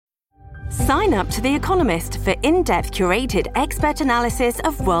Sign up to The Economist for in-depth curated expert analysis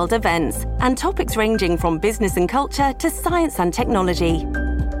of world events and topics ranging from business and culture to science and technology.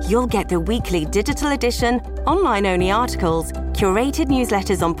 You'll get the weekly digital edition, online-only articles, curated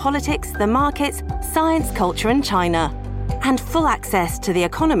newsletters on politics, the markets, science, culture and China, and full access to The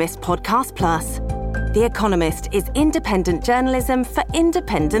Economist Podcast Plus. The Economist is independent journalism for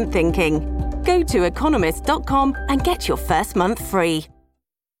independent thinking. Go to economist.com and get your first month free.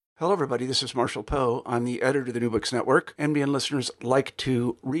 Hello, everybody. This is Marshall Poe. I'm the editor of the New Books Network. NBN listeners like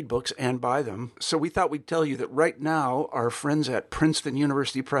to read books and buy them. So we thought we'd tell you that right now, our friends at Princeton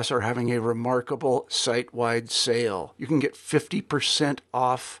University Press are having a remarkable site-wide sale. You can get 50%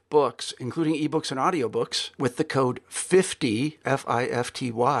 off books, including ebooks and audiobooks, with the code 50,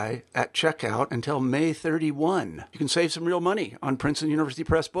 F-I-F-T-Y, at checkout until May 31. You can save some real money on Princeton University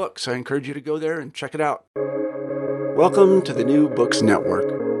Press books. I encourage you to go there and check it out. Welcome to the New Books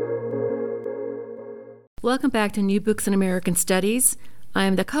Network. Welcome back to New Books in American Studies. I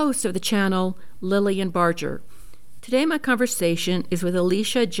am the host of the channel, Lillian Barger. Today my conversation is with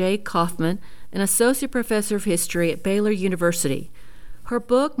Alicia J. Kaufman, an associate professor of history at Baylor University. Her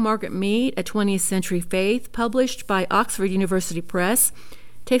book, Margaret Mead, A 20th Century Faith, published by Oxford University Press,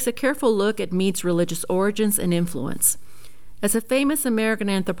 takes a careful look at Mead's religious origins and influence. As a famous American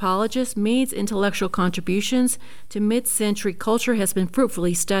anthropologist, Mead's intellectual contributions to mid-century culture has been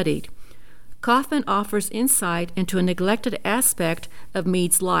fruitfully studied. Kaufman offers insight into a neglected aspect of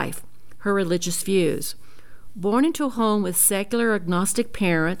Mead's life, her religious views. Born into a home with secular agnostic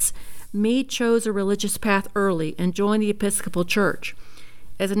parents, Mead chose a religious path early and joined the Episcopal Church.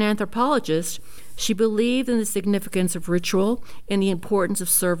 As an anthropologist, she believed in the significance of ritual and the importance of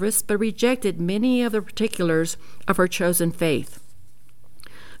service, but rejected many of the particulars of her chosen faith.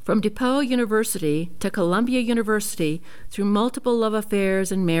 From DePauw University to Columbia University, through multiple love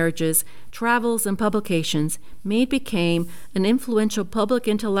affairs and marriages, travels and publications, Mead became an influential public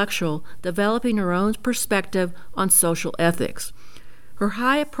intellectual, developing her own perspective on social ethics. Her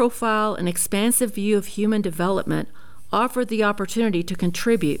high profile and expansive view of human development offered the opportunity to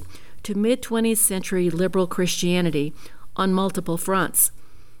contribute to mid-20th century liberal Christianity on multiple fronts.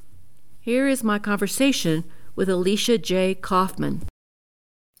 Here is my conversation with Alicia J. Kaufman.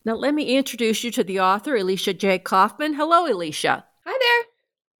 Now, let me introduce you to the author, Alicia J. Kaufman. Hello, Alicia. Hi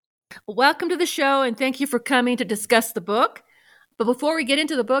there. Welcome to the show, and thank you for coming to discuss the book. But before we get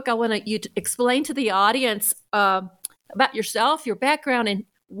into the book, I want you to explain to the audience about yourself, your background, and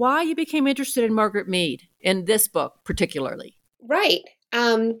why you became interested in Margaret Mead, in this book particularly. Right.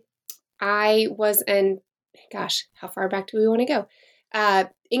 I was how far back do we want to go?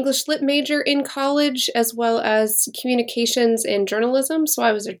 English Lit major in college, as well as communications and journalism. So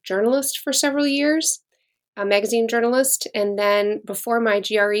I was a journalist for several years, a magazine journalist. And then before my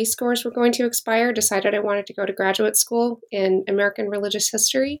GRE scores were going to expire, decided I wanted to go to graduate school in American religious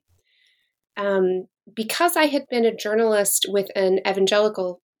history. Because I had been a journalist with an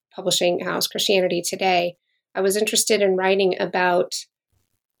evangelical publishing house, Christianity Today, I was interested in writing about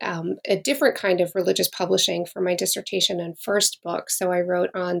a different kind of religious publishing for my dissertation and first book. So I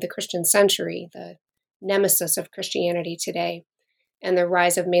wrote on the Christian century, the nemesis of Christianity today, and the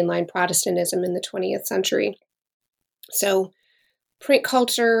rise of mainline Protestantism in the 20th century. So print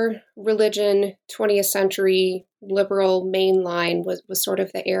culture, religion, 20th century, liberal mainline was sort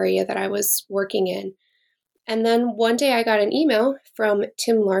of the area that I was working in. And then one day I got an email from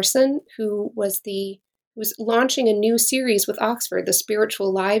Tim Larson, who was launching a new series with Oxford, the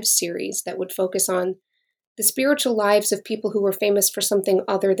Spiritual Lives series, that would focus on the spiritual lives of people who were famous for something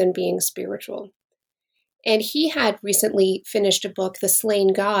other than being spiritual. And he had recently finished a book, The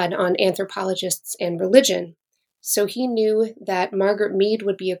Slain God, on anthropologists and religion. So he knew that Margaret Mead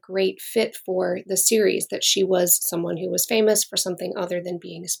would be a great fit for the series, that she was someone who was famous for something other than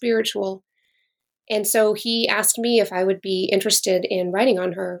being spiritual. And so he asked me if I would be interested in writing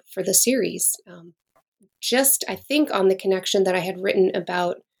on her for the series. Just, I think, on the connection that I had written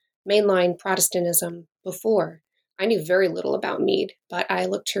about mainline Protestantism before. I knew very little about Mead, but I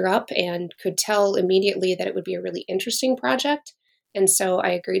looked her up and could tell immediately that it would be a really interesting project. And so I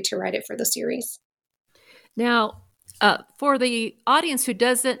agreed to write it for the series. Now, for the audience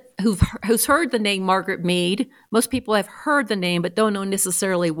who's heard the name Margaret Mead, most people have heard the name but don't know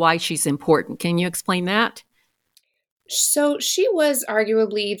necessarily why she's important. Can you explain that? So she was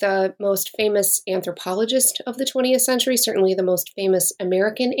arguably the most famous anthropologist of the 20th century, certainly the most famous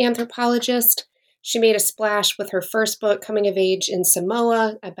American anthropologist. She made a splash with her first book, Coming of Age in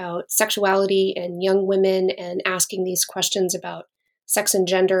Samoa, about sexuality and young women, and asking these questions about sex and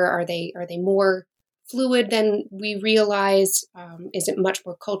gender. Are they more fluid than we realize? Is it much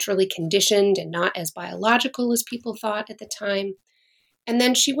more culturally conditioned and not as biological as people thought at the time? And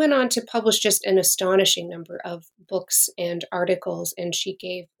then she went on to publish just an astonishing number of books and articles, and she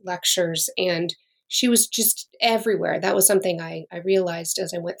gave lectures, and she was just everywhere. That was something I realized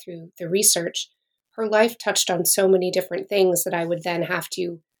as I went through the research. Her life touched on so many different things that I would then have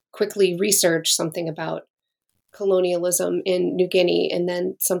to quickly research something about colonialism in New Guinea, and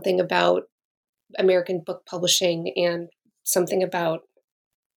then something about American book publishing, and something about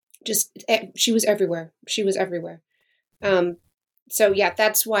she was everywhere. She was everywhere. So yeah,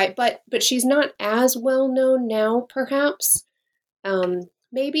 that's why, but she's not as well known now, perhaps.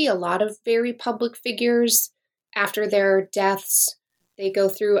 Maybe a lot of very public figures after their deaths, they go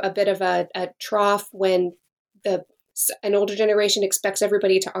through a bit of a trough when an older generation expects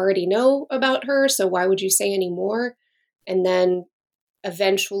everybody to already know about her. So why would you say any more? And then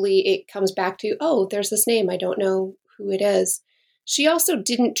eventually it comes back to, oh, there's this name. I don't know who it is. She also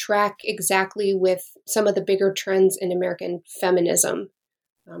didn't track exactly with some of the bigger trends in American feminism.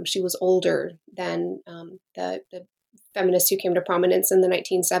 She was older than the feminists who came to prominence in the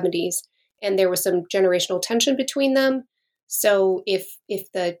 1970s, and there was some generational tension between them. So if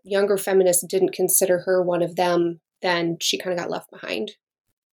the younger feminists didn't consider her one of them, then she kind of got left behind.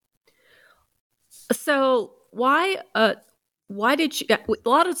 So why did she? A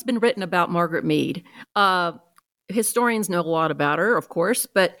lot has been written about Margaret Mead. Historians know a lot about her, of course,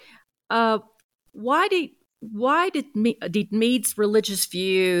 but why did Mead's religious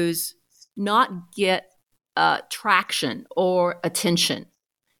views not get traction or attention?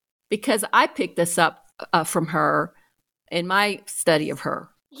 Because I picked this up from her in my study of her.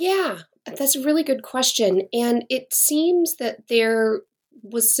 Yeah, that's a really good question. And it seems that there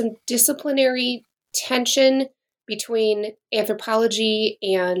was some disciplinary tension between anthropology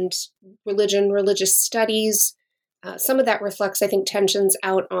and religion, religious studies. Some of that reflects, I think, tensions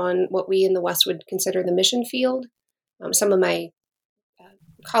out on what we in the West would consider the mission field. Some of my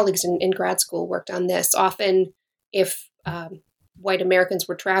colleagues in grad school worked on this. Often, if white Americans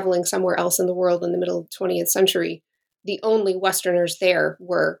were traveling somewhere else in the world in the middle of the 20th century, the only Westerners there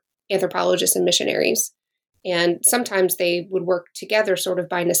were anthropologists and missionaries. And sometimes they would work together sort of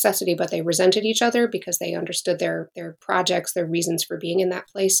by necessity, but they resented each other because they understood their projects, their reasons for being in that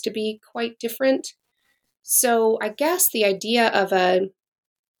place to be quite different. So I guess the idea of a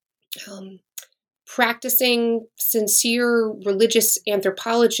practicing sincere religious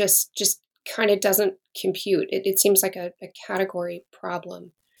anthropologist just kind of doesn't compute. It seems like a category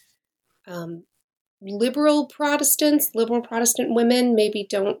problem. Liberal Protestant women maybe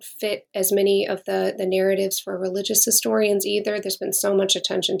don't fit as many of the narratives for religious historians either. There's been so much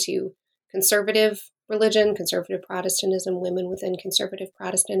attention to conservative religion, conservative Protestantism, women within conservative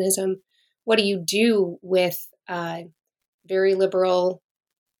Protestantism. What do you do with very liberal,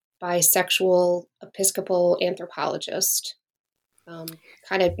 bisexual, Episcopal anthropologist?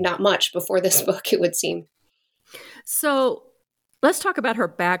 Kind of not much before this book, it would seem. So let's talk about her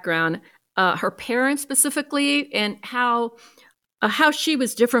background, her parents specifically, and how she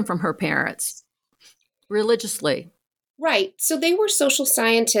was different from her parents religiously. Right. So they were social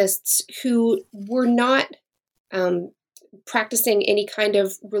scientists who were not practicing any kind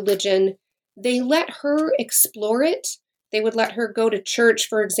of religion. They let her explore it. They would let her go to church,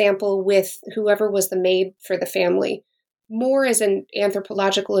 for example, with whoever was the maid for the family, more as an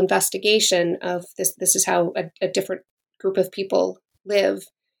anthropological investigation of this. This is how a different group of people live.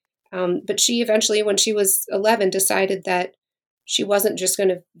 But she eventually, when she was 11, decided that she wasn't just going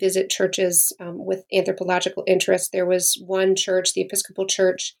to visit churches with anthropological interest. There was one church, the Episcopal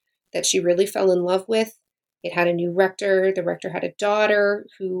Church, that she really fell in love with. It had a new rector. The rector had a daughter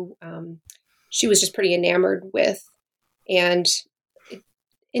who she was just pretty enamored with. And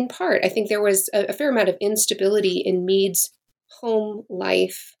in part, I think there was a fair amount of instability in Mead's home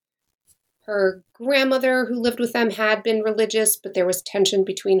life. Her grandmother who lived with them had been religious, but there was tension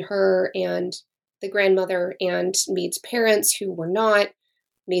between her and the grandmother and Mead's parents who were not.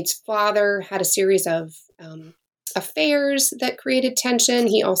 Mead's father had a series of affairs that created tension.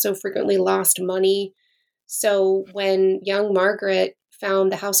 He also frequently lost money. So when young Margaret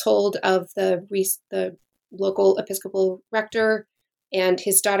found the household of the local Episcopal rector and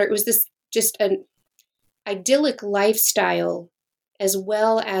his daughter, it was this just an idyllic lifestyle as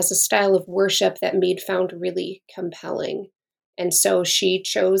well as a style of worship that Mead found really compelling. And so she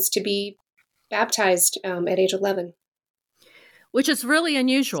chose to be baptized at age 11. Which is really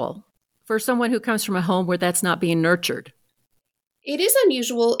unusual for someone who comes from a home where that's not being nurtured. It is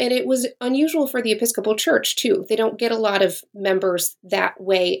unusual, and it was unusual for the Episcopal Church, too. They don't get a lot of members that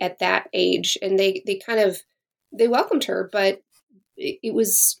way at that age, and they welcomed her, but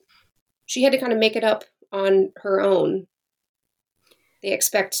she had to kind of make it up on her own. They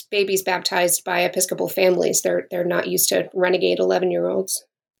expect babies baptized by Episcopal families. They're not used to renegade 11-year-olds.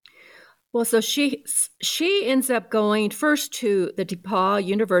 Well, so she ends up going first to the DePauw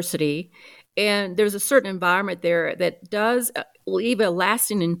University, and there's a certain environment there that does leave a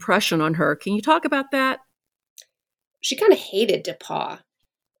lasting impression on her. Can you talk about that? She kind of hated DePauw.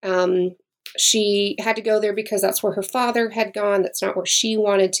 She had to go there because that's where her father had gone. That's not where she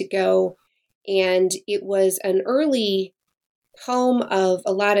wanted to go. And it was an early home of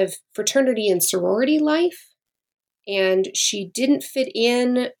a lot of fraternity and sorority life. And she didn't fit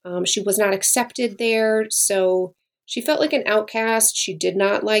in. She was not accepted there. So she felt like an outcast. She did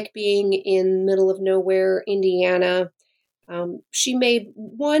not like being in middle of nowhere, Indiana. She made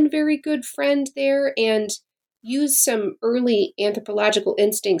one very good friend there and used some early anthropological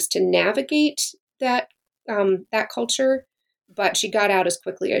instincts to navigate that culture. But she got out as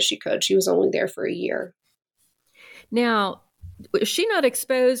quickly as she could. She was only there for a year. Now, was she not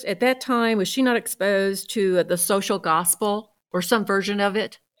exposed at that time? Was she not exposed to the social gospel or some version of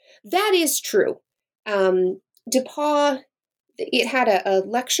it? That is true. DePauw, it had a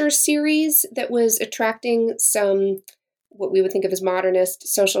lecture series that was attracting some, what we would think of as modernist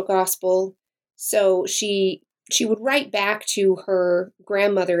social gospel. So she would write back to her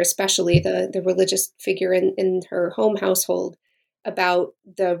grandmother, especially the religious figure in her home household, about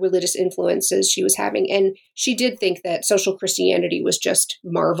the religious influences she was having. And she did think that social Christianity was just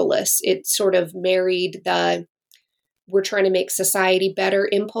marvelous. It sort of married the we're trying to make society better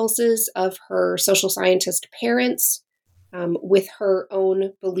impulses of her social scientist parents with her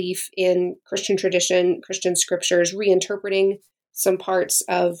own belief in Christian tradition, Christian scriptures, reinterpreting some parts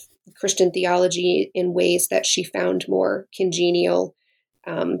of Christian theology in ways that she found more congenial.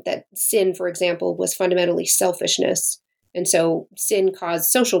 That sin, for example, was fundamentally selfishness. And so sin caused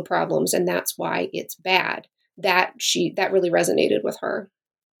social problems, and that's why it's bad. That really resonated with her.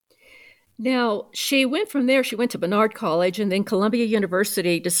 Now, she went from there, she went to Barnard College and then Columbia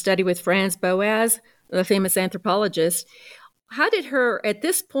University to study with Franz Boas, the famous anthropologist. How did her, at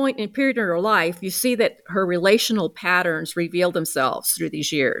this point in period in her life, you see that her relational patterns revealed themselves through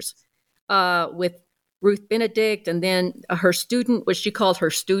these years with Ruth Benedict and then her student, what she called her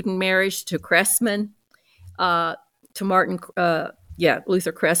student marriage to Cressman, to Martin,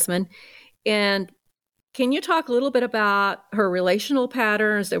 Luther Cressman. And can you talk a little bit about her relational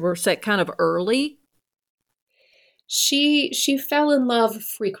patterns that were set kind of early? She fell in love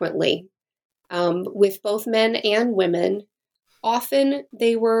frequently with both men and women. Often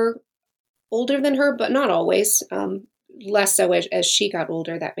they were older than her, but not always. Less so as she got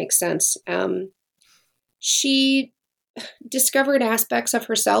older, that makes sense. She discovered aspects of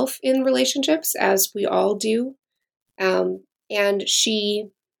herself in relationships, as we all do. And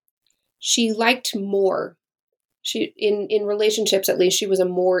she liked more. She in relationships, at least, she was a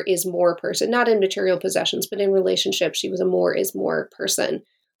more is more person, not in material possessions, but in relationships, she was a more is more person,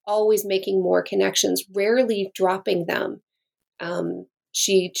 always making more connections, rarely dropping them.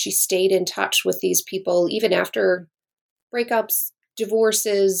 She stayed in touch with these people even after breakups,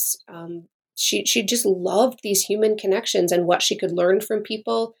 divorces. She just loved these human connections and what she could learn from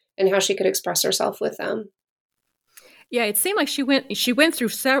people and how she could express herself with them. Yeah, it seemed like she went through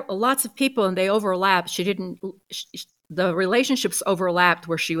lots of people and they overlapped. The relationships overlapped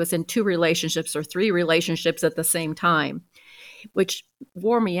where she was in 2 relationships or 3 relationships at the same time, which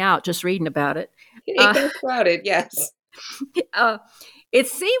wore me out just reading about it. It got crowded, yes. It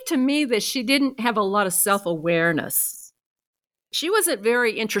seemed to me that she didn't have a lot of self-awareness. She wasn't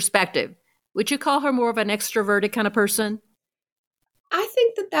very introspective. Would you call her more of an extroverted kind of person? I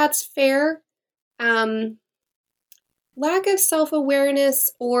think that's fair. Lack of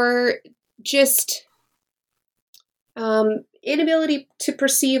self-awareness or just inability to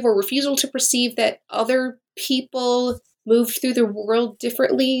perceive or refusal to perceive that other people moved through the world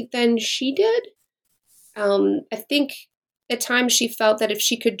differently than she did. I think at times she felt that if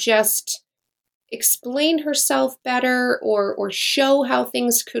she could just explain herself better or show how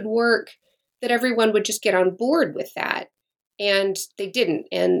things could work, that everyone would just get on board with that. And they didn't,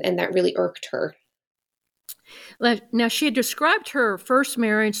 and that really irked her. Now, she had described her first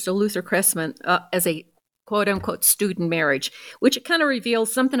marriage to Luther Cressman as a quote-unquote student marriage, which kind of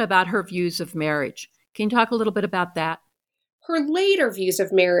reveals something about her views of marriage. Can you talk a little bit about that? Her later views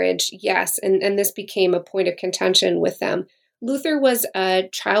of marriage, yes, and this became a point of contention with them. Luther was a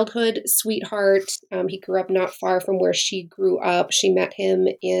childhood sweetheart. He grew up not far from where she grew up. She met him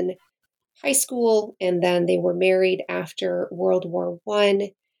in high school, and then they were married after World War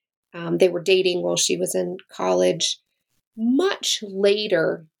I. They were dating while she was in college. Much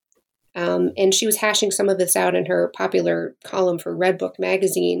later, and she was hashing some of this out in her popular column for Redbook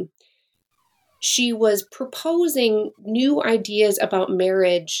magazine, she was proposing new ideas about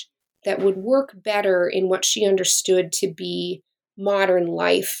marriage that would work better in what she understood to be modern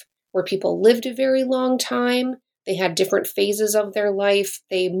life, where people lived a very long time. They had different phases of their life.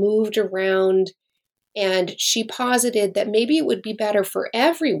 They moved around. And she posited that maybe it would be better for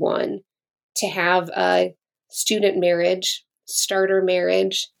everyone to have a student marriage, starter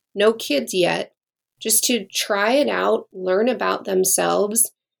marriage, no kids yet, just to try it out, learn about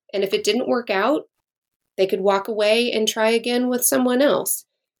themselves. And if it didn't work out, they could walk away and try again with someone else.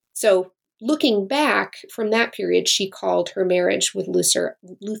 So looking back from that period, she called her marriage with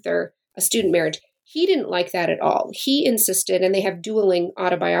Luther a student marriage. He didn't like that at all. He insisted, and they have dueling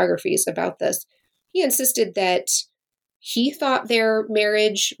autobiographies about this, he insisted that he thought their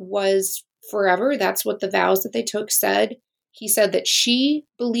marriage was forever. That's what the vows that they took said. He said that she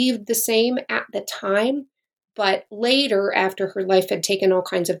believed the same at the time, but later, after her life had taken all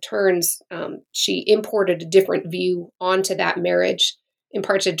kinds of turns, she imported a different view onto that marriage, in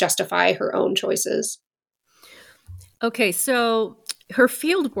part to justify her own choices. Okay, so her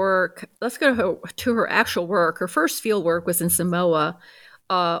field work, let's go to her actual work. Her first field work was in Samoa.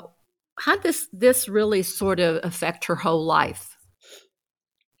 How did this really sort of affect her whole life?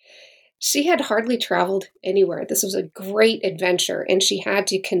 She had hardly traveled anywhere. This was a great adventure, and she had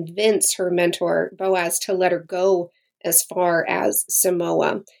to convince her mentor, Boaz, to let her go as far as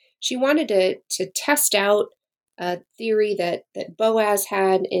Samoa. She wanted to test out a theory that Boaz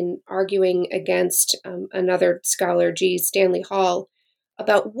had in arguing against another scholar, G. Stanley Hall,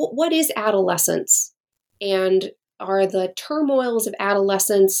 about what is adolescence, and are the turmoils of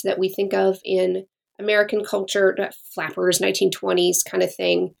adolescence that we think of in American culture, flappers, 1920s kind of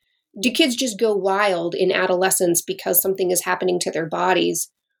thing. Do kids just go wild in adolescence because something is happening to their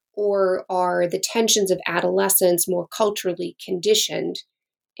bodies? Or are the tensions of adolescence more culturally conditioned?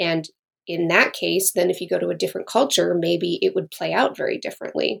 And in that case, then if you go to a different culture, maybe it would play out very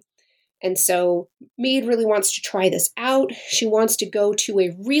differently. And so Mead really wants to try this out. She wants to go to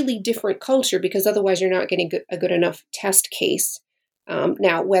a really different culture because otherwise you're not getting a good enough test case.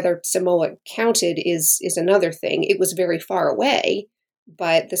 Now, whether Samoa counted is another thing. It was very far away,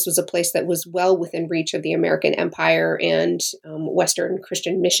 but this was a place that was well within reach of the American Empire and Western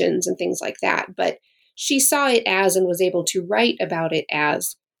Christian missions and things like that. But she saw it as, and was able to write about it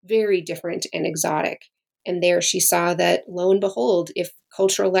as, very different and exotic. And there she saw that, lo and behold, if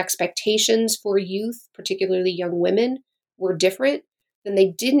cultural expectations for youth, particularly young women, were different, then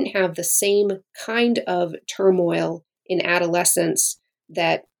they didn't have the same kind of turmoil in adolescence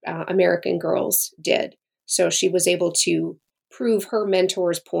that American girls did. So she was able to prove her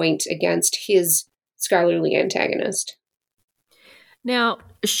mentor's point against his scholarly antagonist. Now,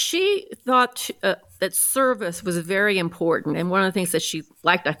 she thought that service was very important. And one of the things that she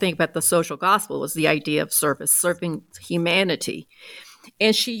liked, I think, about the social gospel was the idea of service, serving humanity.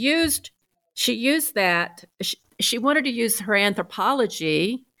 And she used that. She wanted to use her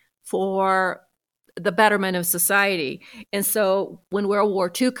anthropology for the betterment of society. And so when World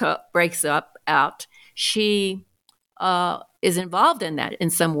War II breaks out, she is involved in that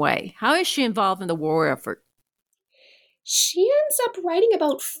in some way. How is she involved in the war effort? She ends up writing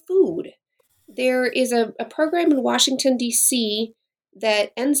about food. There is a program in Washington, D.C.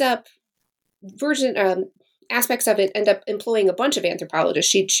 that ends up, aspects of it end up employing a bunch of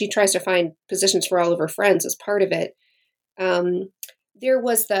anthropologists. She tries to find positions for all of her friends as part of it. There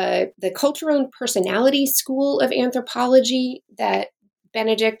was the Cultural and Personality School of Anthropology that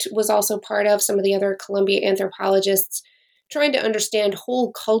Benedict was also part of, some of the other Columbia anthropologists, trying to understand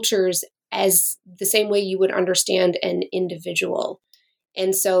whole cultures as the same way you would understand an individual.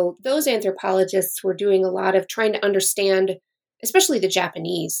 And so those anthropologists were doing a lot of trying to understand, especially the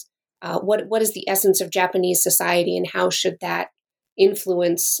Japanese, what is the essence of Japanese society and how should that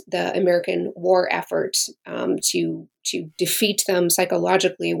influence the American war effort to defeat them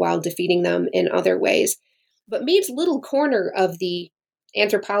psychologically while defeating them in other ways. But Mead's little corner of the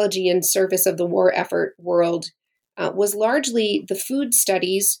anthropology and service of the war effort world was largely the food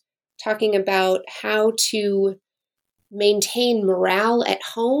studies, talking about how to maintain morale at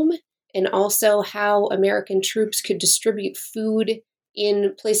home and also how American troops could distribute food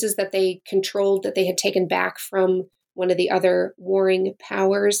in places that they controlled, that they had taken back from one of the other warring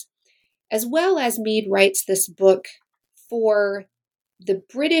powers. As well as Mead writes this book, for the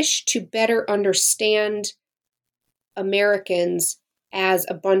British to better understand Americans as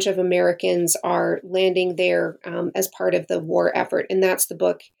a bunch of Americans are landing there as part of the war effort. And that's the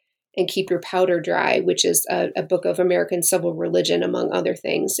book, And Keep Your Powder Dry, which is a book of American civil religion, among other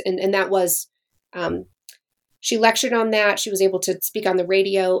things. And that was, she lectured on that. She was able to speak on the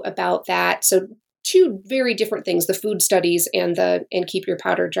radio about that. So two very different things, the food studies and Keep Your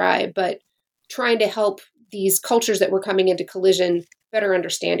Powder Dry, but trying to help these cultures that were coming into collision better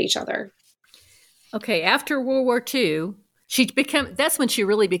understand each other. Okay, after World War II, that's when she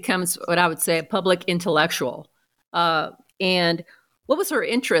really becomes what I would say a public intellectual. And what was her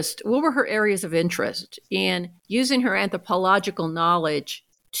interest? What were her areas of interest in using her anthropological knowledge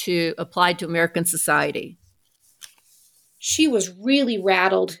to apply to American society? She was really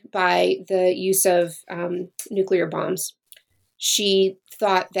rattled by the use of nuclear bombs. She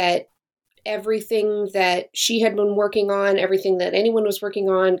thought that everything that she had been working on, everything that anyone was working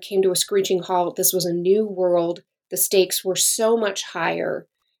on, came to a screeching halt. This was a new world. The stakes were so much higher.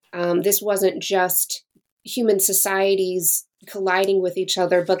 This wasn't just human societies colliding with each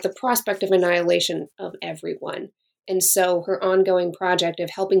other, but the prospect of annihilation of everyone. And so her ongoing project of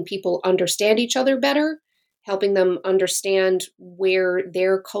helping people understand each other better, helping them understand where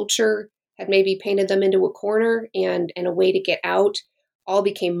their culture had maybe painted them into a corner and a way to get out, all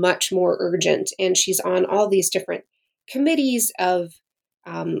became much more urgent. And she's on all these different committees of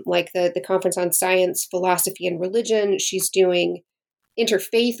like the Conference on Science, Philosophy, and Religion. She's doing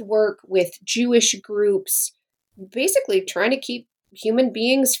interfaith work with Jewish groups, basically trying to keep human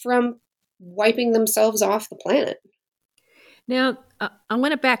beings from wiping themselves off the planet. Now, I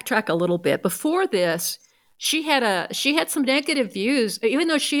want to backtrack a little bit. Before this, she had some negative views, even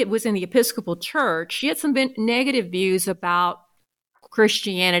though she was in the Episcopal Church. She had some negative views about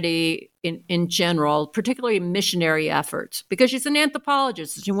Christianity in general, particularly missionary efforts, because she's an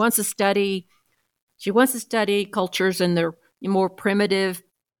anthropologist. She wants to study cultures in their more primitive,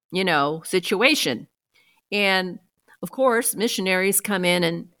 situation. And of course, missionaries come in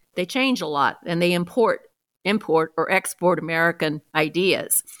and they change a lot, and they import or export American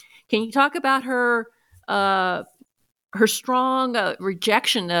ideas. Can you talk about her strong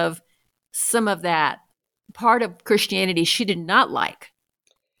rejection of some of that part of Christianity she did not like?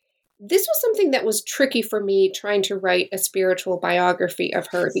 This was something that was tricky for me trying to write a spiritual biography of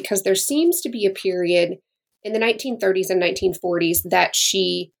her, because there seems to be a period in the 1930s and 1940s that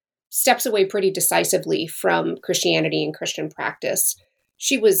she steps away pretty decisively from Christianity and Christian practice.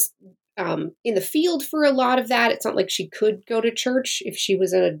 She was in the field for a lot of that. It's not like she could go to church if she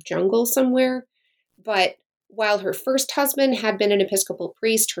was in a jungle somewhere. But while her first husband had been an Episcopal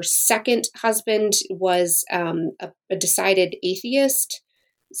priest, her second husband was a decided atheist.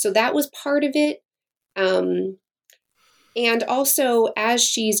 So that was part of it. And also, as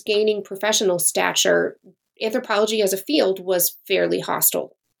she's gaining professional stature, anthropology as a field was fairly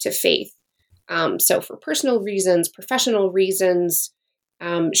hostile to faith. So for personal reasons, professional reasons,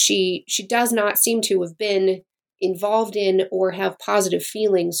 she does not seem to have been involved in or have positive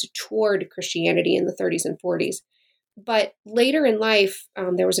feelings toward Christianity in the 30s and 40s. But later in life,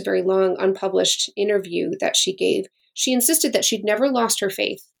 there was a very long unpublished interview that she gave. She insisted that she'd never lost her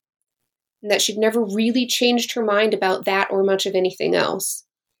faith and that she'd never really changed her mind about that or much of anything else.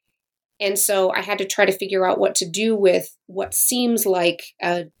 And so I had to try to figure out what to do with what seems like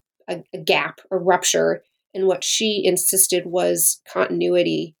a gap, a rupture, and what she insisted was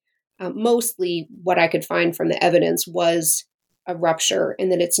continuity. Mostly what I could find from the evidence was a rupture,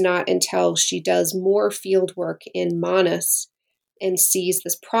 and that it's not until she does more field work in Manus and sees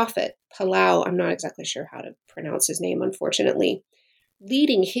this prophet, Palau, I'm not exactly sure how to pronounce his name, unfortunately,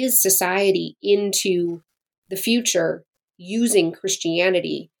 leading his society into the future using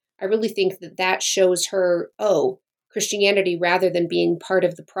Christianity. I really think that shows her, Christianity, rather than being part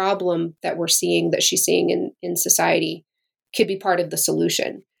of the problem that we're seeing, that she's seeing in society, could be part of the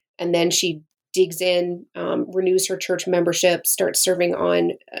solution. And then she digs in, renews her church membership, starts serving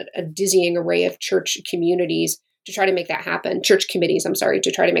on a dizzying array of church communities to try to make that happen. Church committees,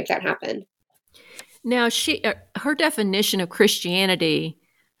 to try to make that happen. Now, her definition of Christianity,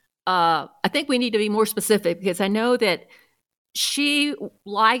 I think we need to be more specific, because I know that she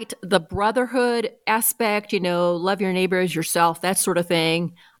liked the brotherhood aspect, love your neighbor as yourself, that sort of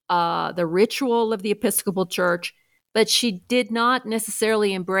thing, the ritual of the Episcopal Church, but she did not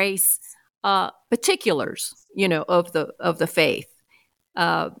necessarily embrace particulars, of the faith.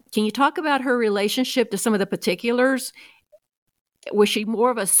 Can you talk about her relationship to some of the particulars? Was she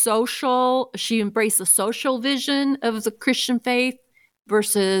more of she embraced the social vision of the Christian faith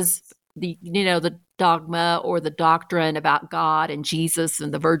versus the dogma or the doctrine about God and Jesus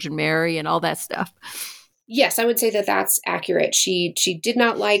and the Virgin Mary and all that stuff. Yes, I would say that that's accurate. She did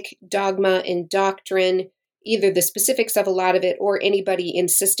not like dogma and doctrine, either the specifics of a lot of it or anybody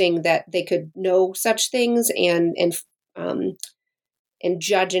insisting that they could know such things and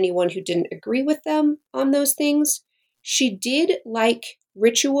judge anyone who didn't agree with them on those things. She did like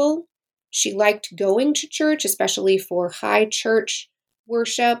ritual. She liked going to church, especially for high church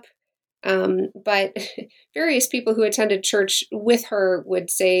worship. But various people who attended church with her would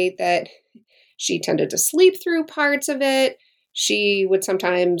say that she tended to sleep through parts of it. She would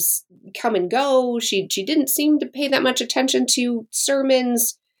sometimes come and go. She didn't seem to pay that much attention to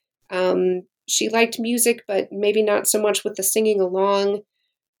sermons. She liked music, but maybe not so much with the singing along.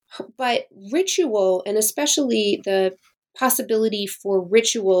 But ritual, and especially the possibility for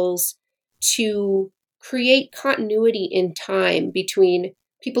rituals to create continuity in time between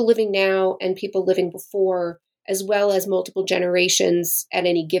people living now and people living before, as well as multiple generations at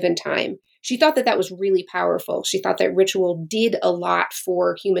any given time. She thought that that was really powerful. She thought that ritual did a lot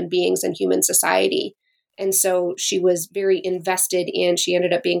for human beings and human society. And so she was very invested in, she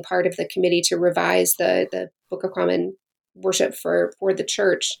ended up being part of the committee to revise the Book of Common Worship for the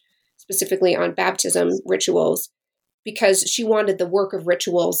church, specifically on baptism rituals, because she wanted the work of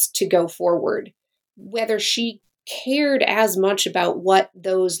rituals to go forward. Whether she cared as much about what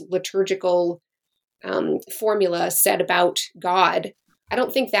those liturgical formula said about God, I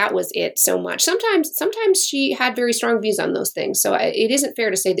don't think that was it so much. Sometimes she had very strong views on those things. So it isn't fair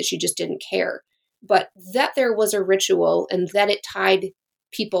to say that she just didn't care, but that there was a ritual and that it tied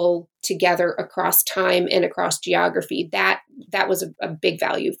people together across time and across geography, that was a big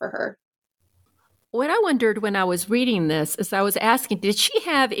value for her. What I wondered when I was reading this is I was asking, did she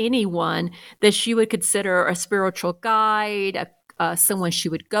have anyone that she would consider a spiritual guide, someone she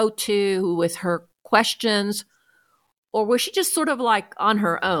would go to with her questions? Or was she just sort of like on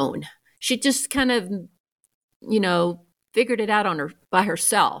her own? She just kind of, figured it out by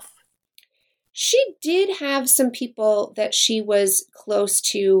herself. She did have some people that she was close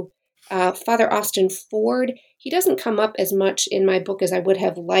to. Father Austin Ford, he doesn't come up as much in my book as I would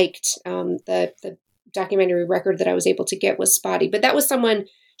have liked. The documentary record that I was able to get was spotty, but that was someone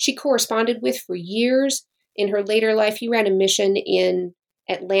she corresponded with for years. In her later life, he ran a mission in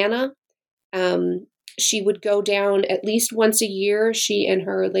Atlanta. She would go down at least once a year. She and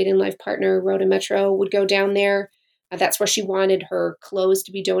her late in life partner, Rhoda Metro, would go down there. That's where she wanted her clothes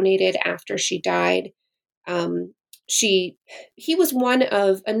to be donated after she died. He was one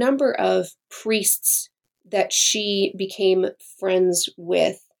of a number of priests that she became friends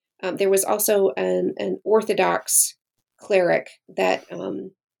with. There was also an Orthodox cleric that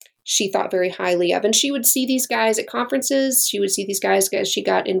she thought very highly of. And she would see these guys at conferences. She would see these guys as she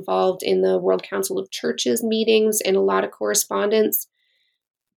got involved in the World Council of Churches meetings and a lot of correspondence.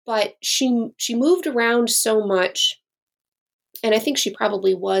 But she moved around so much. And I think she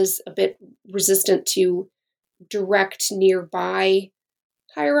probably was a bit resistant to direct nearby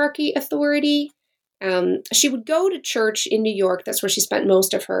hierarchy authority. She would go to church in New York. That's where she spent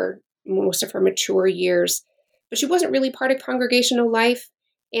most of her mature years. But she wasn't really part of congregational life.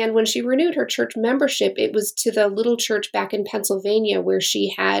 And when she renewed her church membership, it was to the little church back in Pennsylvania where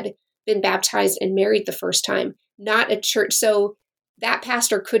she had been baptized and married the first time, not a church. So that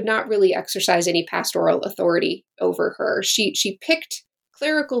pastor could not really exercise any pastoral authority over her. She picked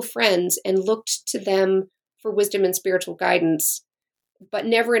clerical friends and looked to them for wisdom and spiritual guidance, but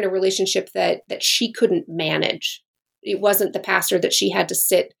never in a relationship that she couldn't manage. It wasn't the pastor that she had to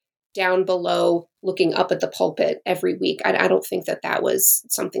sit down below looking up at the pulpit every week. I don't think that was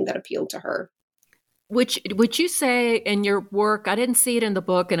something that appealed to her. Would you say in your work, I didn't see it in the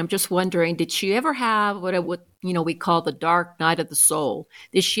book, and I'm just wondering, did she ever have what we call the dark night of the soul?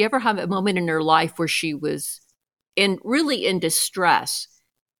 Did she ever have a moment in her life where she was really in distress?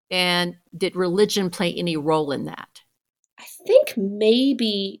 And did religion play any role in that? I think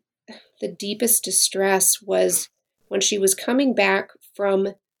maybe the deepest distress was when she was coming back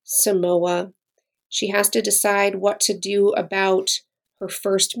from Samoa. She has to decide what to do about her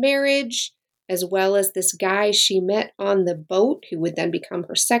first marriage, as well as this guy she met on the boat, who would then become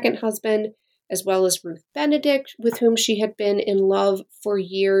her second husband, as well as Ruth Benedict, with whom she had been in love for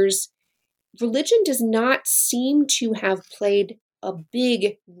years. Religion does not seem to have played a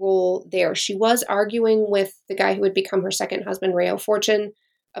big role there. She was arguing with the guy who would become her second husband, Rayo Fortune,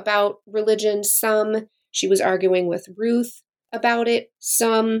 about religion, some. She was arguing with Ruth about it,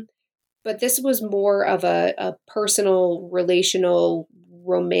 some. But this was more of a personal, relational,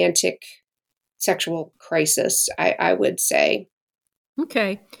 romantic, sexual crisis, I would say.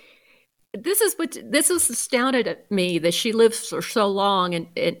 Okay. this was astounded at me that she lived for so long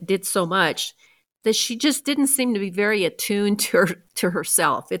and did so much that she just didn't seem to be very attuned to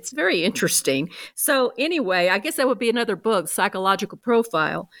herself. It's very interesting. So anyway, I guess that would be another book, Psychological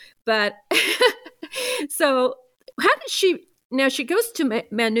Profile. But so how did she? Now she goes to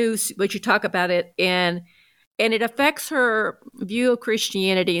Manus, which you talk about it, and it affects her view of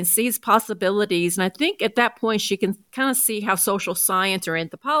Christianity and sees possibilities. And I think at that point she can kind of see how social science or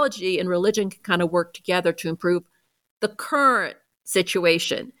anthropology and religion can kind of work together to improve the current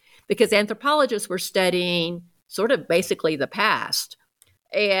situation. Because anthropologists were studying sort of basically the past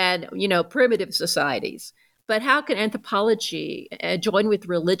and, primitive societies. But how can anthropology join with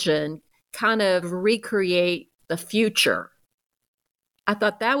religion kind of recreate the future? I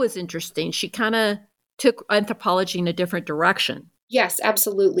thought that was interesting. She kind of took anthropology in a different direction. Yes,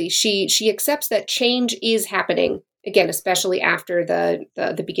 absolutely. She accepts that change is happening, again, especially after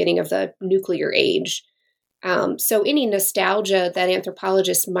the beginning of the nuclear age. So any nostalgia that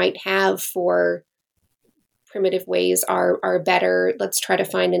anthropologists might have for primitive ways are better. Let's try to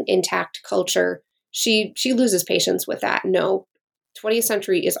find an intact culture. She loses patience with that. No, 20th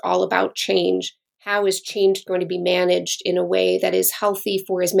century is all about change. How is change going to be managed in a way that is healthy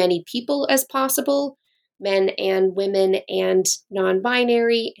for as many people as possible, men and women and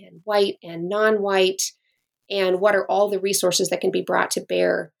non-binary and white and non-white, and what are all the resources that can be brought to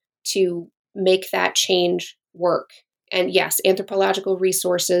bear to make that change work? And yes, anthropological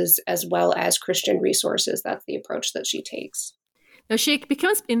resources as well as Christian resources. That's the approach that she takes. Now, she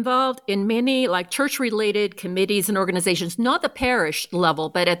becomes involved in many church-related committees and organizations, not the parish level,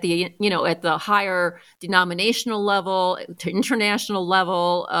 but at the higher denominational level, to international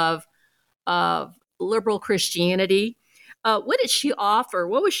level of liberal Christianity. What did she offer?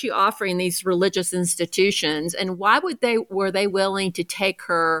 What was she offering these religious institutions, and why were they willing to take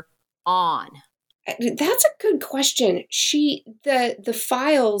her on? That's a good question. The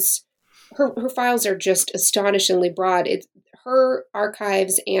files, her files are just astonishingly broad. Her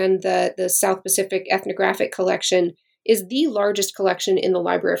archives and the South Pacific Ethnographic Collection is the largest collection in the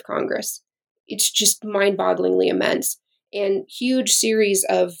Library of Congress. It's just mind-bogglingly immense. And huge series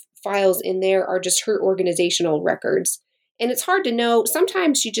of files in there are just her organizational records. And it's hard to know.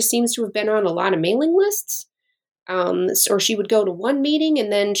 Sometimes she just seems to have been on a lot of mailing lists. Or she would go to one meeting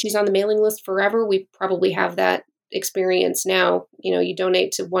and then she's on the mailing list forever. We probably have that experience now. You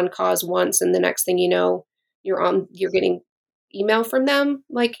donate to one cause once and the next thing you know, you're getting email from them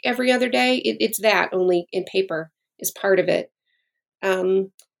like every other day. It's that, only in paper, is part of it.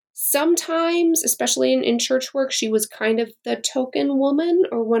 Sometimes, especially in church work, she was kind of the token woman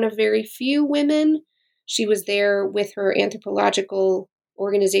or one of very few women. She was there with her anthropological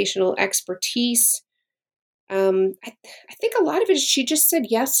organizational expertise. I think a lot of it is she just said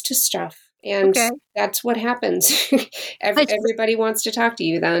yes to stuff. And That's what happens. Everybody wants to talk to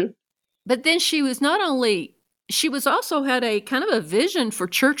you then. But then she was also had a kind of a vision for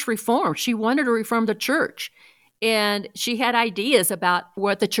church reform. She wanted to reform the church. And she had ideas about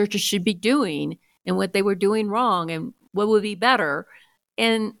what the churches should be doing and what they were doing wrong and what would be better.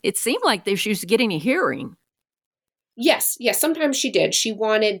 And it seemed like she was getting a hearing. Yes. Sometimes she did. She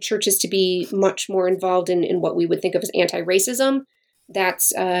wanted churches to be much more involved in what we would think of as anti-racism.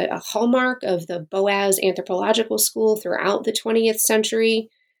 That's a hallmark of the Boaz Anthropological School throughout the 20th century.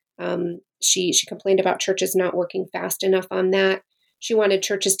 She complained about churches not working fast enough on that. She wanted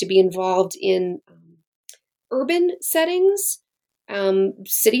churches to be involved in urban settings.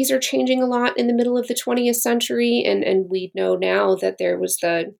 Cities are changing a lot in the middle of the 20th century, and we know now that there was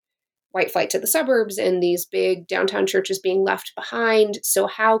the white flight to the suburbs and these big downtown churches being left behind. So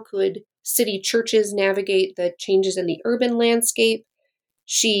how could city churches navigate the changes in the urban landscape?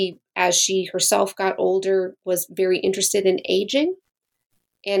 She, as she herself got older, was very interested in aging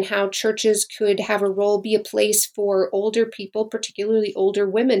and how churches could have a role, be a place for older people, particularly older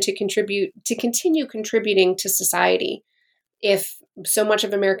women, to continue contributing to society. If so much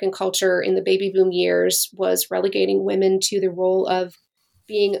of American culture in the baby boom years was relegating women to the role of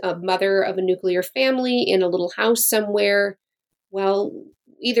being a mother of a nuclear family in a little house somewhere, well,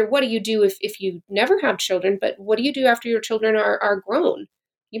 either what do you do if you never have children, but what do you do after your children are grown?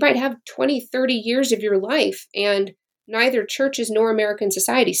 You might have 20, 30 years of your life, and neither churches nor American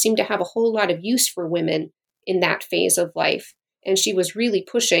society seem to have a whole lot of use for women in that phase of life. And she was really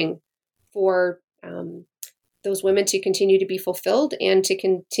pushing for those women to continue to be fulfilled and to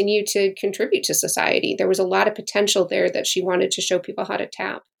continue to contribute to society. There was a lot of potential there that she wanted to show people how to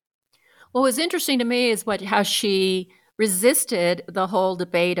tap. What was interesting to me is how she resisted the whole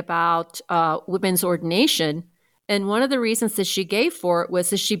debate about women's ordination And one of the reasons that she gave for it was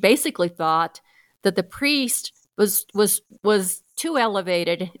that she basically thought that the priest was too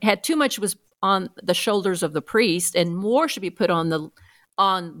elevated, had too much was on the shoulders of the priest, and more should be put on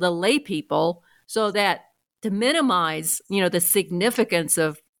the lay people, so that to minimize, the significance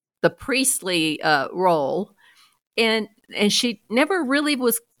of the priestly role. And she never really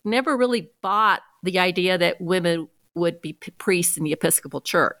bought the idea that women would be priests in the Episcopal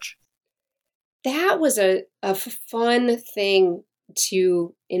Church. That was a fun thing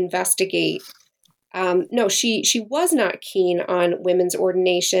to investigate. No, she was not keen on women's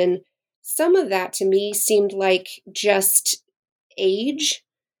ordination. Some of that to me seemed like just age.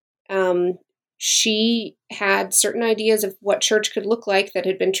 She had certain ideas of what church could look like that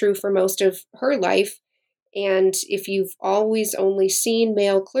had been true for most of her life. And if you've always only seen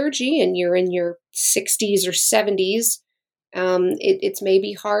male clergy and you're in your 60s or 70s, it's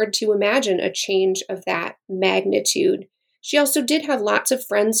maybe hard to imagine a change of that magnitude. She also did have lots of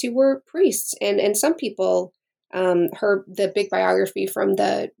friends who were priests, and some people, the big biography from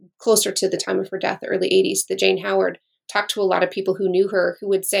the closer to the time of her death, the early 80s, the Jane Howard, talked to a lot of people who knew her who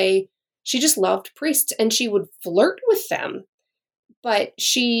would say she just loved priests and she would flirt with them. But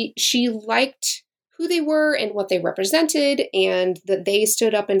she liked who they were and what they represented, and that they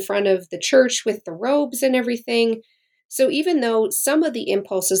stood up in front of the church with the robes and everything. So even though some of the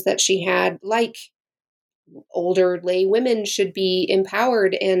impulses that she had, like older lay women should be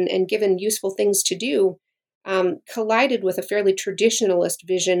empowered and given useful things to do, collided with a fairly traditionalist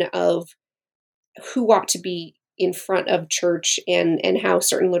vision of who ought to be in front of church and how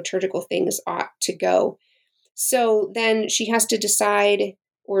certain liturgical things ought to go. So then she has to decide,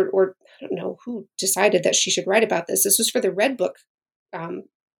 or I don't know who decided that she should write about this. This was for the Red Book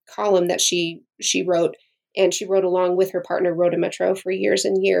column that she wrote, and she wrote along with her partner, Rhoda Metro, for years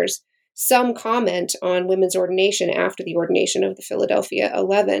and years, some comment on women's ordination after the ordination of the Philadelphia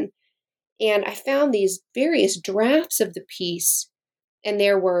 11. And I found these various drafts of the piece, and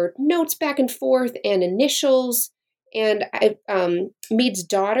there were notes back and forth and initials. And Mead's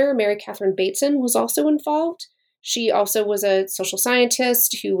daughter, Mary Catherine Bateson, was also involved. She also was a social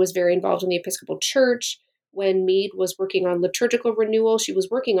scientist who was very involved in the Episcopal Church. When Mead was working on liturgical renewal, she was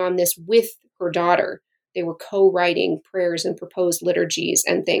working on this with her daughter. They were co-writing prayers and proposed liturgies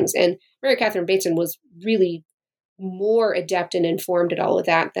and things. And Mary Catherine Bateson was really more adept and informed at all of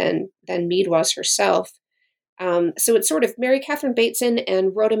that than Mead was herself. So it's sort of Mary Catherine Bateson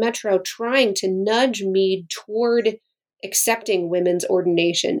and Rhoda Metro trying to nudge Mead toward accepting women's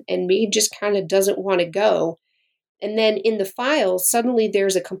ordination. And Mead just kind of doesn't want to go. And then in the files, suddenly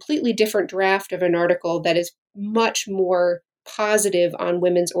there's a completely different draft of an article that is much more positive on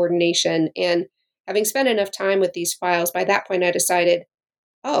women's ordination. And having spent enough time with these files, by that point I decided,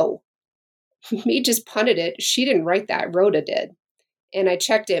 oh, Mead just punted it. She didn't write that. Rhoda did. And I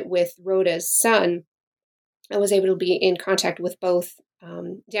checked it with Rhoda's son. I was able to be in contact with both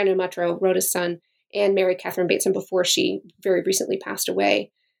Daniel Metro, Rhoda's son, and Mary Catherine Bateson before she very recently passed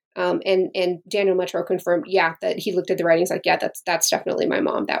away. And Daniel Metro confirmed, that he looked at the writings like, that's definitely my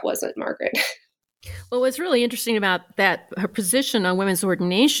mom. That wasn't Margaret. Well, what's really interesting about that, her position on women's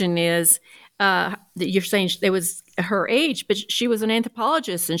ordination is that you're saying it was her age, but she was an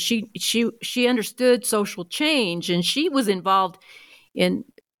anthropologist and she understood social change, and she was involved in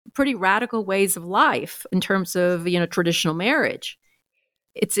pretty radical ways of life in terms of, traditional marriage.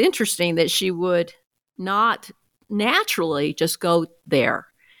 It's interesting that she would not naturally just go there.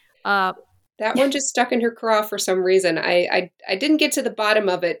 That one just stuck in her craw for some reason. I didn't get to the bottom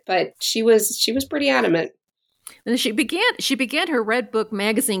of it, but she was pretty adamant. And she began her Red Book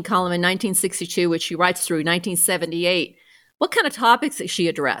magazine column in 1962, which she writes through 1978. What kind of topics did she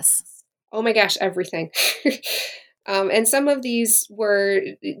address? Oh my gosh, everything. And some of these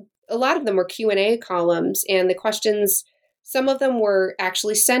a lot of them were Q&A columns, and the questions, some of them were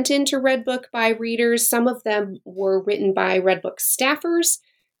actually sent into Red Book by readers. Some of them were written by Red Book staffers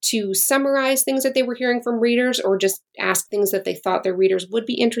to summarize things that they were hearing from readers or just ask things that they thought their readers would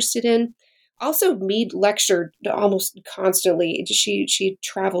be interested in. Also, Mead lectured almost constantly. She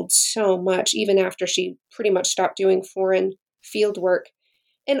traveled so much, even after she pretty much stopped doing foreign field work.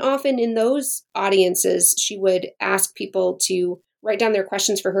 And often in those audiences, she would ask people to write down their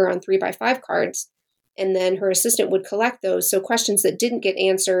questions for her on 3x5 cards. And then her assistant would collect those. So questions that didn't get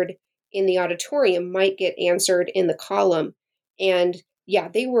answered in the auditorium might get answered in the column. And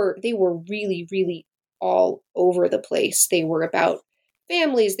they were really, really all over the place. They were about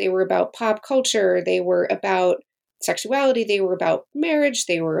families. They were about pop culture. They were about sexuality. They were about marriage.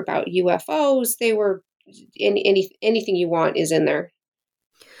 They were about UFOs. They were anything you want is in there.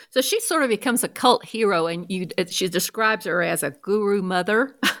 So she sort of becomes a cult hero, and she describes her as a guru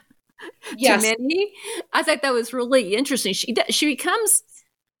mother to many. I thought that was really interesting. She becomes,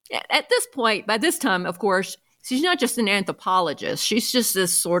 at this point, by this time, of course, she's not just an anthropologist. She's just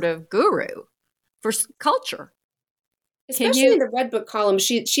this sort of guru for culture. Especially in the Red Book column,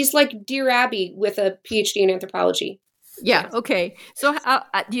 she's like Dear Abby with a PhD in anthropology. Yeah, okay. So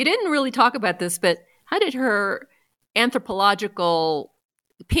you didn't really talk about this, but how did her anthropological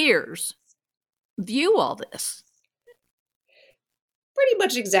peers view all this? Pretty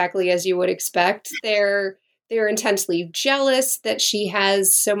much exactly as you would expect. They're intensely jealous that she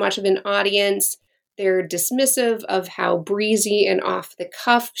has so much of an audience. They're dismissive of how breezy and off the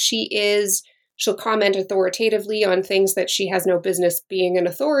cuff she is. She'll comment authoritatively on things that she has no business being an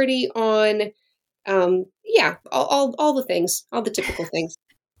authority on. All the things, all the typical things.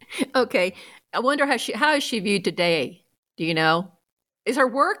 Okay. I wonder how is she viewed today? Do you know? Did her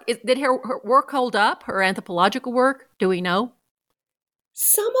work hold up, her anthropological work? Do we know?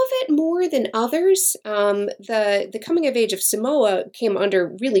 Some of it more than others. The coming of age of Samoa came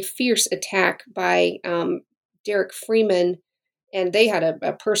under really fierce attack by Derek Freeman, and they had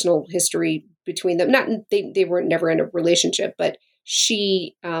a personal history between them. They were never in a relationship, but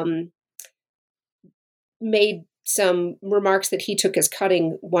she made some remarks that he took as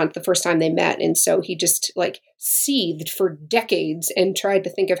cutting the first time they met, and so he just like seethed for decades and tried to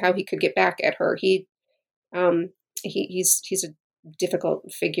think of how he could get back at her. He's a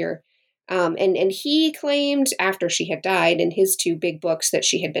difficult figure, and he claimed after she had died in his two big books that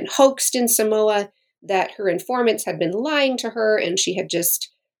she had been hoaxed in Samoa, that her informants had been lying to her, and she had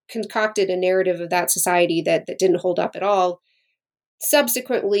just concocted a narrative of that society that didn't hold up at all.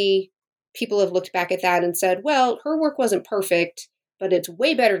 Subsequently, people have looked back at that and said, well, her work wasn't perfect, but it's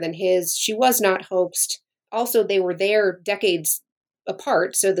way better than his. She was not hoaxed. Also, they were there decades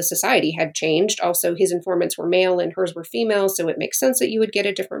apart, so the society had changed. Also, his informants were male and hers were female, so it makes sense that you would get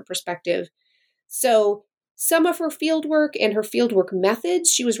a different perspective. So some of her fieldwork and her fieldwork methods,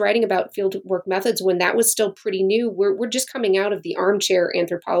 she was writing about fieldwork methods when that was still pretty new. We're just coming out of the armchair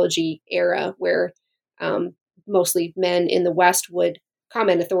anthropology era where mostly men in the West would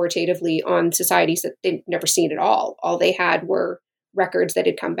comment authoritatively on societies that they'd never seen at all. All they had were records that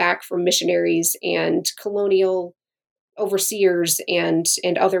had come back from missionaries and colonial overseers and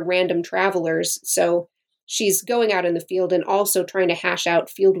other random travelers. So she's going out in the field and also trying to hash out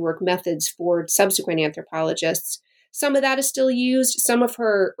fieldwork methods for subsequent anthropologists. Some of that is still used. Some of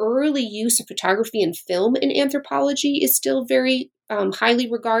her early use of photography and film in anthropology is still very highly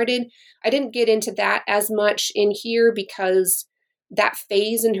regarded. I didn't get into that as much in here because that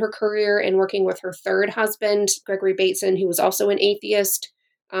phase in her career and working with her third husband, Gregory Bateson, who was also an atheist,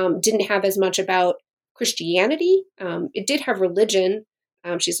 didn't have as much about Christianity. It did have religion.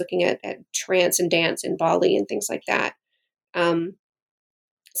 She's looking at trance and dance in Bali and things like that.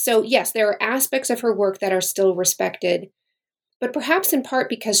 So yes, there are aspects of her work that are still respected, but perhaps in part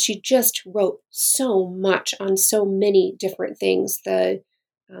because she just wrote so much on so many different things. The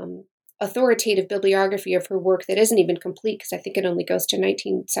authoritative bibliography of her work that isn't even complete, because I think it only goes to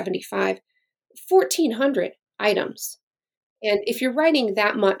 1975, 1,400 items. And if you're writing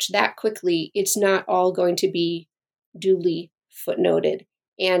that much that quickly, it's not all going to be duly footnoted.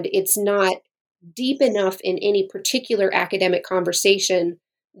 And it's not deep enough in any particular academic conversation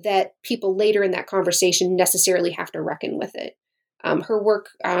that people later in that conversation necessarily have to reckon with it. Her work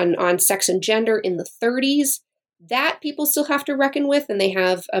on sex and gender in the 30s, that people still have to reckon with, and they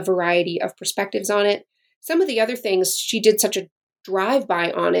have a variety of perspectives on it. Some of the other things, she did such a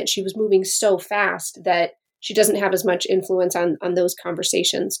drive-by on it. She was moving so fast that she doesn't have as much influence on those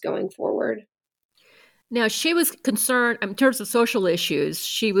conversations going forward. Now, she was concerned, in terms of social issues,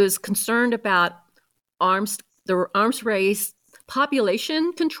 she was concerned about the arms race,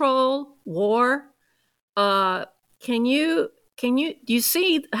 population control, war. Do you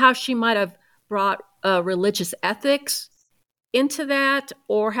see how she might have brought religious ethics into that,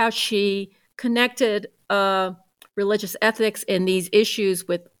 or how she connected religious ethics in these issues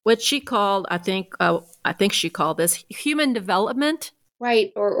with what she called, I think she called this human development?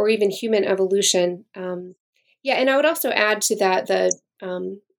 Right, or even human evolution. And I would also add to that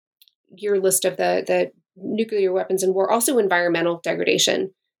your list of the nuclear weapons and war, also environmental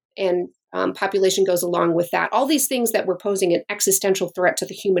degradation, and population goes along with that. All these things that were posing an existential threat to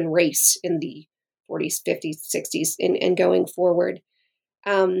the human race in the 40s, 50s, 60s, and going forward.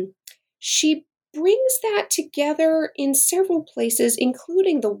 She brings that together in several places,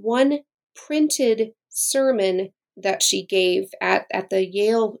 including the one printed sermon that she gave at the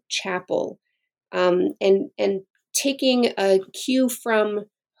Yale Chapel, and taking a cue from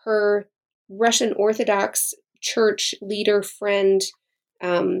her Russian Orthodox Church leader friend,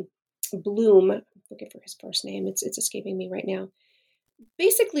 Bloom, I'm looking for his first name, it's escaping me right now,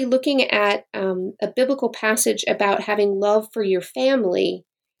 basically looking at a biblical passage about having love for your family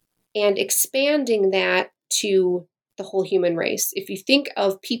and expanding that to the whole human race. If you think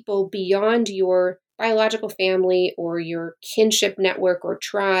of people beyond your biological family or your kinship network or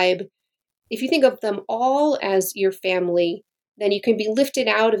tribe, if you think of them all as your family, then you can be lifted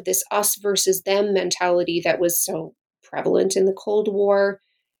out of this us versus them mentality that was so prevalent in the Cold War,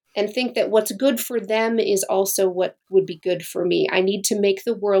 and think that what's good for them is also what would be good for me. I need to make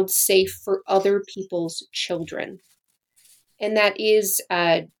the world safe for other people's children. And that is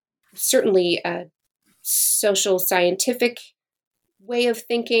certainly a social scientific way of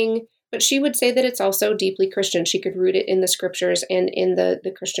thinking, but she would say that it's also deeply Christian. She could root it in the scriptures and in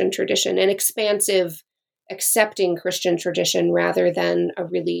the Christian tradition, an expansive, accepting Christian tradition rather than a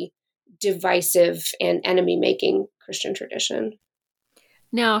really divisive and enemy-making Christian tradition.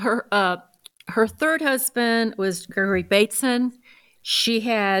 Now, her third husband was Gregory Bateson. She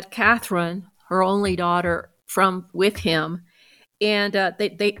had Catherine, her only daughter, with him, and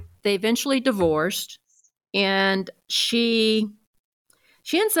they eventually divorced. And she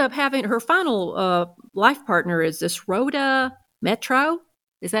ends up having her final life partner is this Rhoda Metro.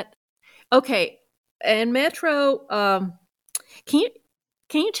 Is that okay? And Metro, can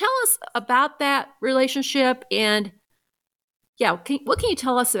you tell us about that relationship? And yeah, what can you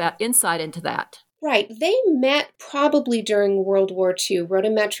tell us about insight into that? Right. They met probably during World War II.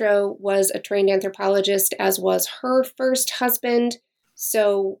 Rhoda Metro was a trained anthropologist, as was her first husband.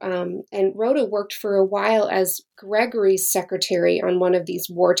 So, and Rhoda worked for a while as Gregory's secretary on one of these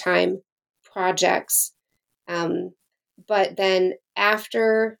wartime projects. But then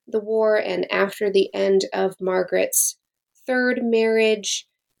after the war and after the end of Margaret's third marriage,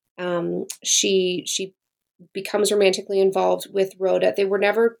 she becomes romantically involved with Rhoda. They were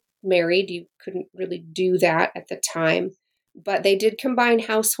never married. You couldn't really do that at the time, but they did combine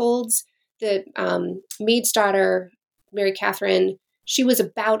households. The Meade's daughter, Mary Catherine, she was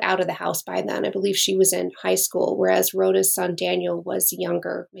about out of the house by then. I believe she was in high school, whereas Rhoda's son Daniel was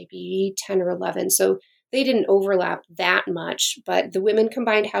younger, maybe 10 or 11. So they didn't overlap that much, but the women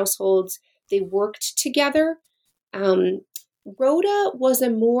combined households. They worked together. Rhoda was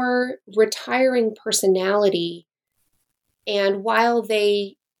a more retiring personality. And while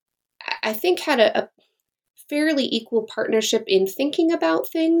they, I think, had a fairly equal partnership in thinking about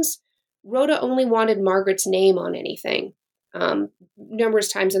things, Rhoda only wanted Margaret's name on anything.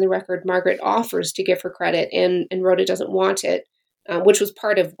 Numerous times in the record, Margaret offers to give her credit and Rhoda doesn't want it, which was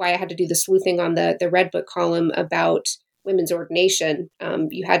part of why I had to do the sleuthing on the Red Book column about women's ordination.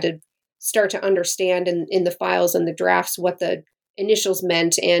 You had to start to understand in the files and the drafts what the initials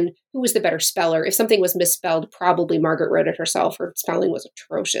meant and who was the better speller. If something was misspelled, probably Margaret wrote it herself. Her spelling was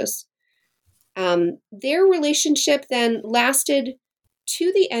atrocious. Their relationship then lasted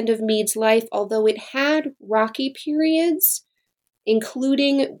to the end of Meade's life, although it had rocky periods,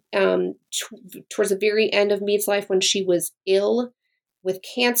 including towards the very end of Meade's life when she was ill with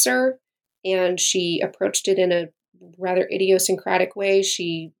cancer, and she approached it in a rather idiosyncratic way.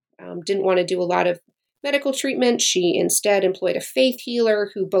 She didn't want to do a lot of medical treatment. She instead employed a faith healer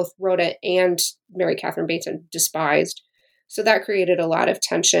who both Rhoda and Mary Catherine Bateson despised. So that created a lot of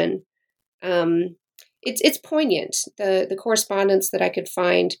tension. It's poignant. The correspondence that I could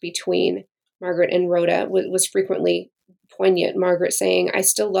find between Margaret and Rhoda was frequently poignant. Margaret saying, "I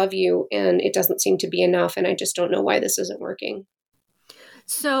still love you, and it doesn't seem to be enough, and I just don't know why this isn't working."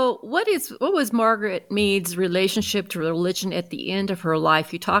 So what was Margaret Meade's relationship to religion at the end of her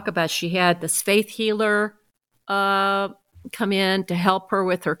life? You talk about she had this faith healer come in to help her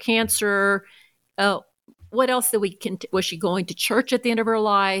with her cancer. What else was she going to church at the end of her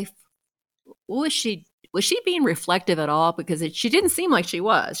life? Was she being reflective at all? Because she didn't seem like she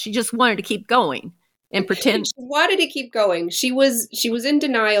was. She just wanted to keep going and pretend. She wanted to keep going. She was in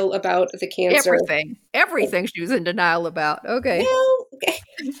denial about the cancer. Everything she was in denial about. Okay. Well,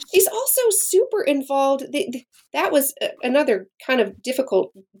 she's also super involved. That was another kind of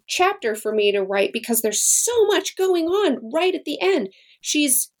difficult chapter for me to write because there's so much going on right at the end.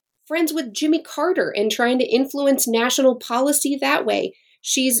 She's friends with Jimmy Carter and trying to influence national policy that way.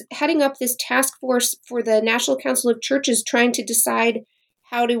 She's heading up this task force for the National Council of Churches trying to decide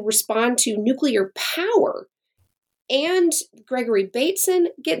how to respond to nuclear power. And Gregory Bateson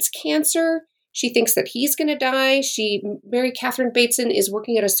gets cancer. She thinks that he's going to die. Mary Catherine Bateson is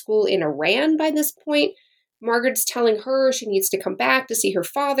working at a school in Iran by this point. Margaret's telling her she needs to come back to see her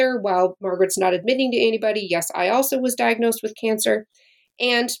father while Margaret's not admitting to anybody, yes, I also was diagnosed with cancer.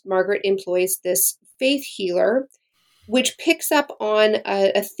 And Margaret employs this faith healer, which picks up on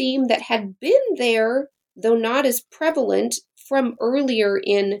a theme that had been there, though not as prevalent, from earlier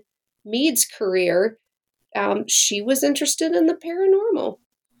in Mead's career. She was interested in the paranormal.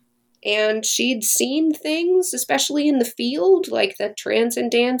 And she'd seen things, especially in the field, like the trance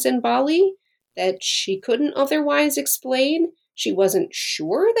and dance in Bali, that she couldn't otherwise explain. She wasn't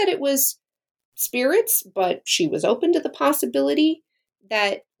sure that it was spirits, but she was open to the possibility.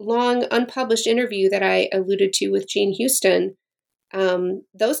 That long unpublished interview that I alluded to with Jean Houston,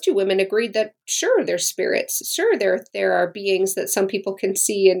 those two women agreed that sure, they're spirits. Sure, there are beings that some people can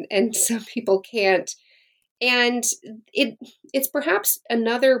see and some people can't. And it's perhaps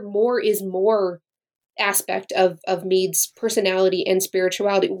another more is more aspect of Mead's personality and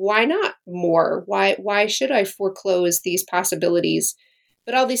spirituality. Why not more? Why should I foreclose these possibilities?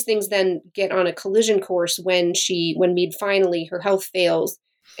 But all these things then get on a collision course when Mead finally, her health fails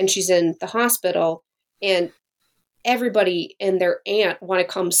and she's in the hospital, and everybody and their aunt want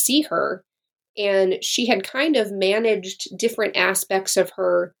to come see her. And she had kind of managed different aspects of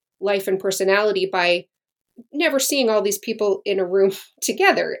her life and personality by never seeing all these people in a room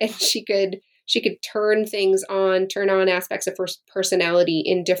together. And she could turn on aspects of her personality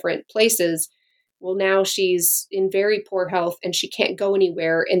in different places. Well, now she's in very poor health and she can't go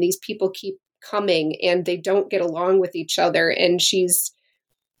anywhere. And these people keep coming and they don't get along with each other. And she's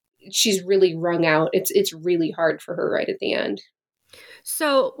really wrung out. It's really hard for her right at the end.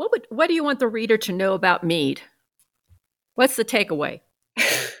 So what do you want the reader to know about Mead? What's the takeaway?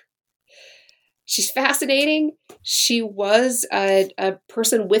 She's fascinating. She was a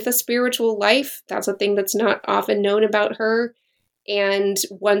person with a spiritual life. That's a thing that's not often known about her. And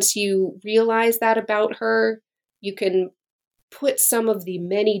once you realize that about her, you can put some of the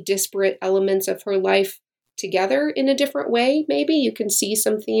many disparate elements of her life together in a different way. Maybe you can see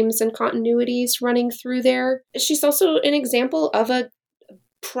some themes and continuities running through there. She's also an example of a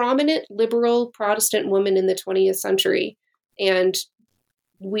prominent liberal Protestant woman in the 20th century. And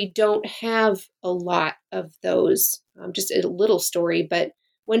we don't have a lot of those. Just a little story, but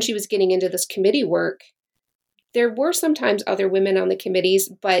when she was getting into this committee work, there were sometimes other women on the committees,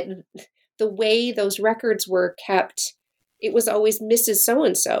 but the way those records were kept, it was always Mrs.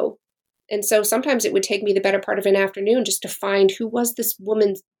 So-and-so. And so sometimes it would take me the better part of an afternoon just to find who was this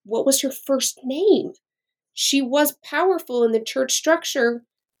woman, what was her first name. She was powerful in the church structure,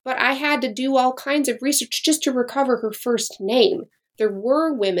 but I had to do all kinds of research just to recover her first name. There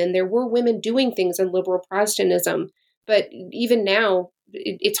were women doing things in liberal Protestantism, but even now,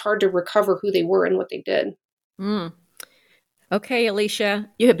 it's hard to recover who they were and what they did. Okay, Alicia,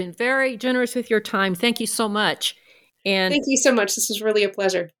 you have been very generous with your time. Thank you so much. And thank you so much. This was really a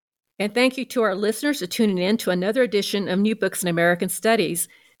pleasure. And thank you to our listeners for tuning in to another edition of New Books in American Studies.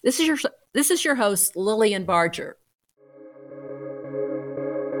 This is your host, Lillian Barger.